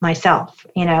myself,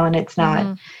 and it's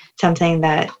not something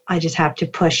that I just have to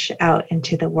push out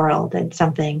into the world. It's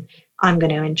something I'm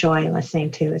going to enjoy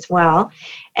listening to as well.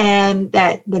 And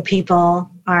that the people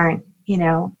aren't,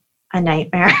 a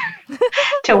nightmare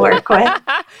to work with.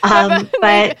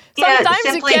 But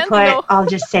simply put, I'll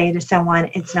just say to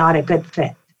someone, it's not a good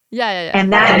fit. Yeah.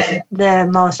 And that's the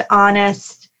most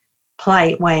honest,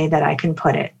 polite way that I can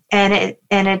put it. And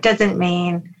it doesn't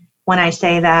mean when I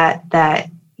say that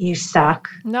you suck,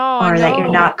 or that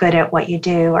you're not good at what you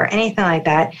do, or anything like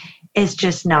that. It's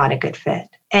just not a good fit.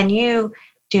 And you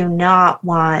do not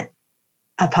want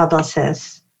a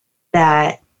publicist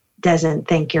that doesn't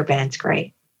think your band's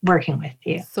great working with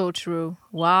you. So true.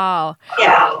 Wow.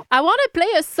 Yeah. I want to play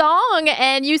a song,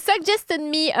 and you suggested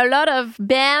me a lot of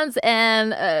bands,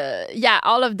 and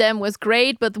all of them was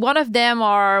great, but one of them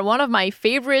are one of my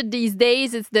favorite these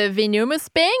days. It's the Venomous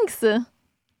Pinks.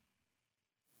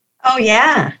 Oh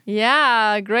yeah.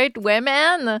 Yeah, great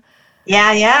women.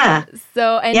 Yeah.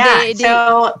 So and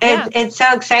it's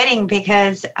so exciting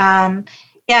because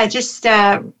just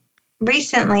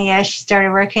recently I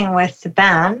started working with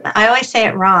Spam. I always say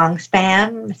it wrong.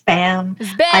 Spam.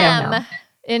 I don't know.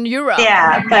 In Europe.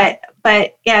 Yeah,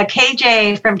 but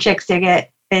KJ from Chicks Dig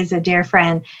It is a dear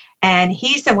friend, and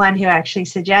he's the one who actually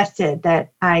suggested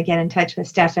that I get in touch with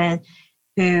Stefan,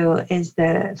 who is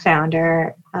the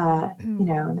founder,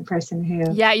 and the person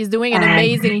who... Yeah, he's doing an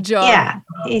amazing job. Yeah,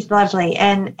 he's lovely,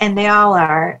 and they all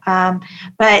are.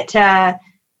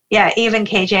 Even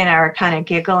KJ and I were kind of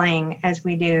giggling as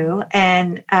we do,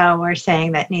 and we're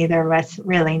saying that neither of us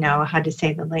really know how to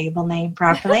say the label name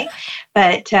properly.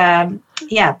 But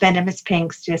Venomous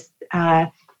Pinks just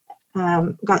got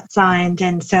signed,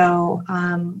 and so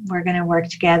we're going to work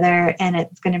together, and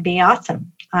it's going to be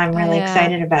awesome. I'm really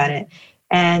excited about it.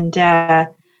 And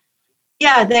they're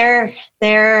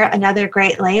another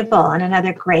great label and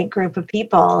another great group of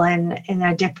people, and in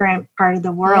a different part of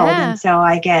the world. And so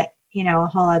I get, a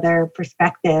whole other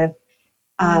perspective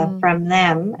from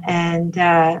them. And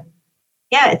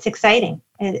it's exciting.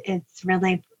 It's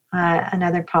really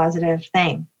another positive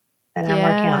thing that I'm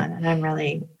working on, and I'm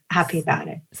really happy about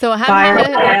it. So Fire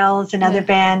Files, another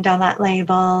band on that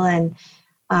label, and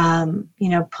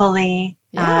Pulley.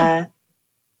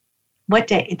 What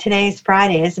day? Today's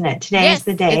Friday, isn't it? Today is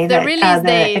the day that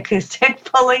the acoustic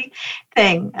Pulley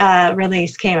thing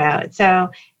release came out. So,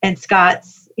 and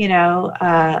Scott's,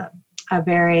 a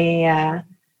very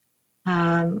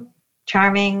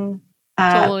charming,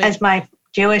 as my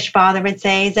Jewish father would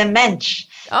say, he's a mensch.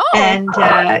 Oh. And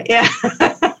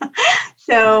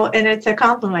So, and it's a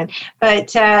compliment. But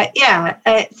so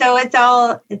it's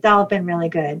all been really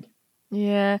good.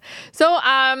 Yeah. So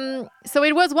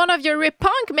it was one of your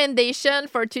recommendation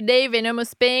for today,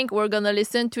 Venomous Pink. We're gonna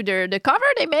listen to the cover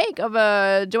they make of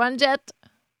Joan Jett.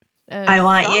 I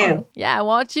Want You. Yeah, I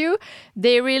Want You.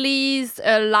 They released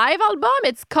a live album.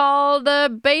 It's called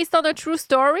Based on a True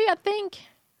Story, I think.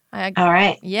 All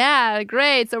right. Yeah,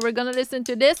 great. So we're gonna listen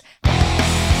to this.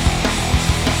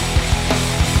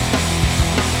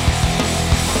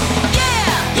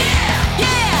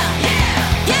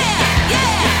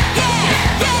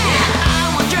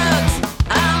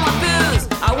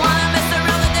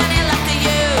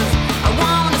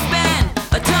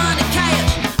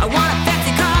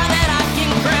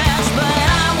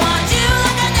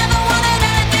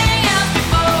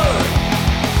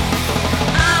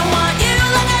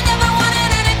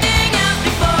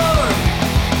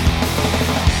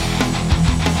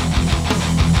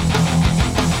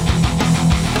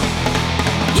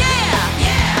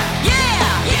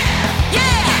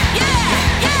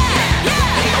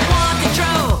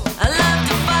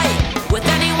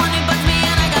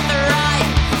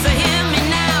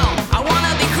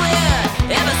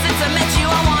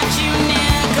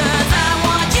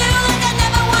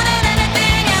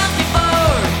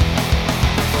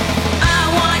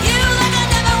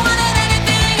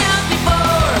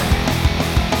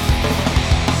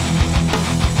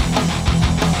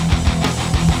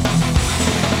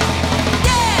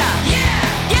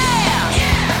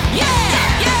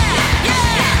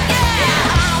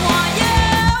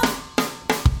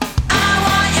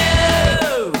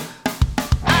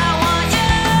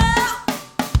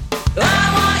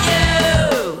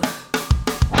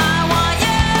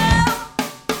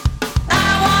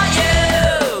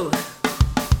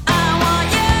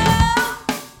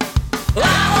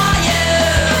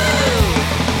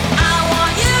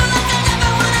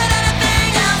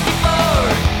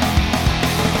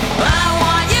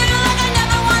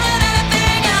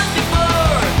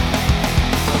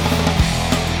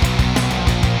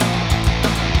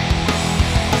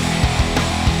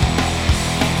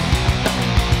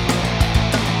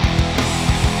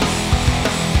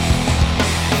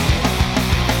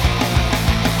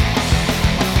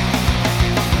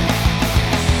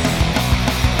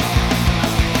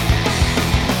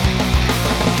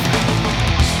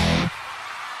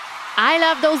 I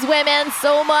love those women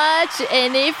so much.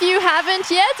 And if you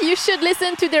haven't yet, you should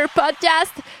listen to their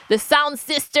podcast, the Sound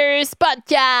Sisters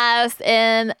podcast.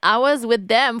 And I was with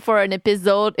them for an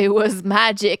episode. It was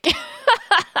magic.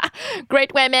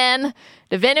 Great women,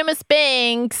 the Venomous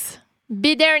Pinks.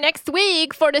 Be there next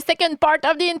week for the second part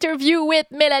of the interview with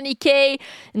Melanie Kaye.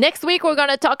 Next week, we're going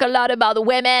to talk a lot about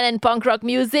women and punk rock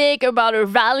music, about her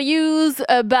values,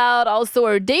 about also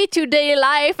her day-to-day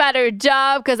life at her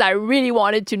job, because I really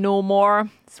wanted to know more.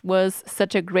 This was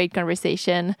such a great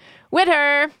conversation with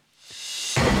her.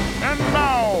 And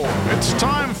now, it's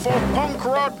time for Punk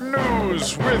Rock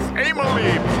News with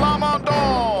Emily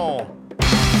Plamondon.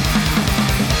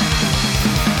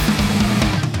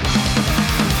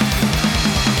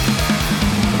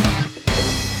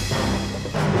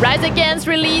 Rise Against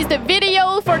released a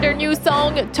video for their new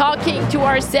song, Talking to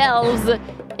Ourselves,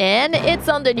 and it's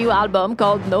on the new album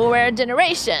called Nowhere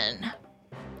Generation.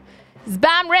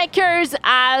 Zbam Records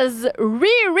has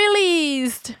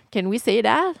re-released, can we say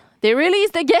that? They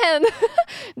released again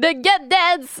the Get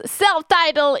Dead's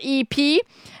self-titled EP.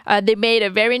 They made a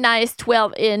very nice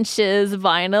 12 inches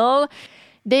vinyl.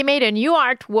 They made a new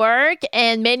artwork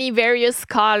and many various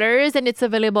colors, and it's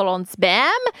available on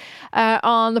Zbam,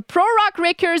 on Pro Rock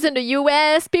Records in the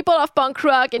US, People of Punk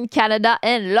Rock in Canada,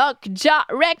 and Lockjaw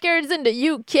Records in the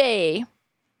UK.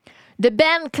 The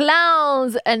band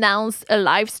Clowns announced a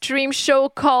live stream show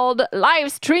called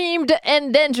Live Streamed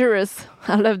and Dangerous.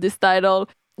 I love this title.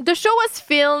 The show was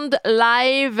filmed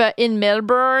live in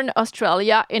Melbourne,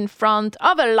 Australia, in front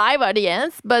of a live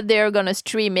audience, but they're going to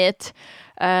stream it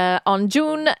on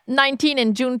June 19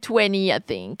 and June 20, I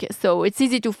think. So it's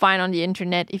easy to find on the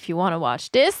internet if you want to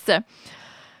watch this.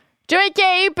 Joey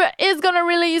Cape is going to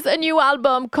release a new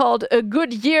album called A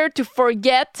Good Year to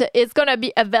Forget. It's going to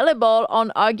be available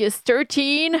on August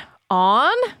 13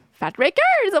 on Fatwreck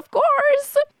Records, of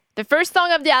course. The first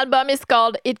song of the album is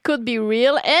called It Could Be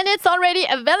Real, and it's already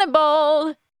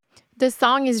available. The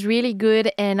song is really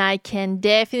good, and I can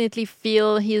definitely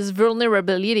feel his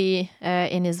vulnerability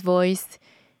in his voice.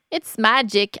 It's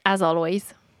magic, as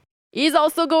always. He's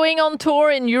also going on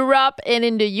tour in Europe and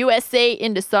in the USA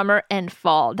in the summer and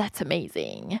fall. That's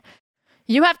amazing.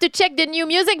 You have to check the new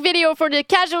music video for the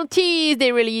Casualties.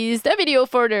 They released a video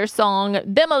for their song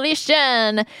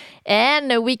Demolition.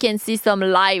 And we can see some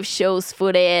live shows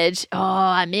footage. Oh,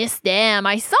 I miss them.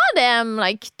 I saw them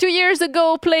like 2 years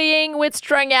ago playing with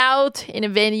Strung Out in a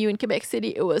venue in Quebec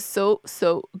City. It was so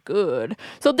good.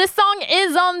 So this song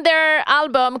is on their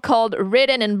album called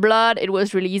Written in Blood. It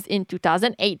was released in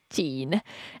 2018.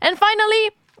 And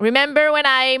finally, remember when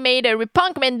I made a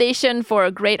recommendation for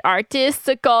a great artist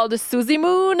called Susie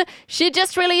Moon? She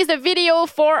just released a video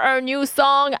for her new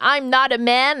song, I'm Not a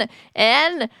Man.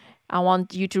 And I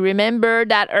want you to remember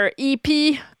that her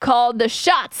EP called The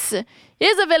Shots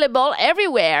is available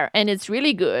everywhere and it's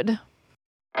really good.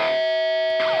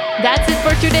 That's it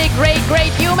for today,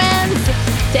 great humans.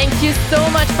 Thank you so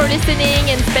much for listening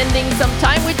and spending some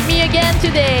time with me again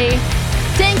today.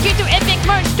 Thank you to Epic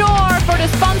Merch Store for the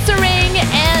sponsoring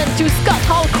and to Scott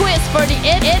Hallquist for the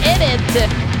edit.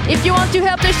 If you want to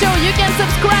help the show, you can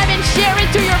subscribe and share it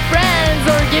to your friends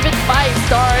or give it 5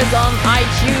 stars on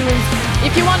iTunes.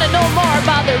 If you want to know more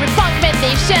about the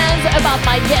recommendations, about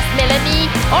my guest Melanie,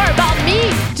 or about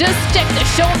me, just check the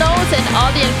show notes and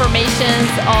all the information,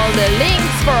 all the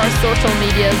links for our social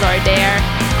medias are there.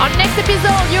 On next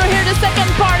episode, you'll hear the second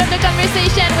part of the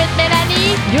conversation with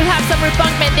Melanie. You'll have some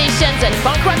recommendations and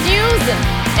punk rock news.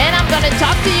 And I'm gonna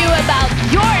talk to you about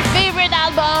your favorite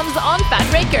albums on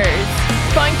Fatwreckers.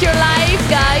 Punk your life,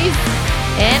 guys.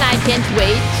 And I can't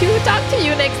wait to talk to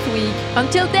you next week.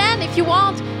 Until then, if you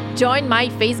want, join my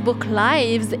Facebook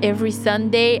Lives every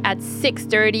Sunday at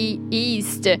 6:30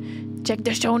 East. Check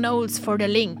the show notes for the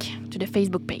link to the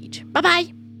Facebook page.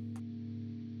 Bye-bye.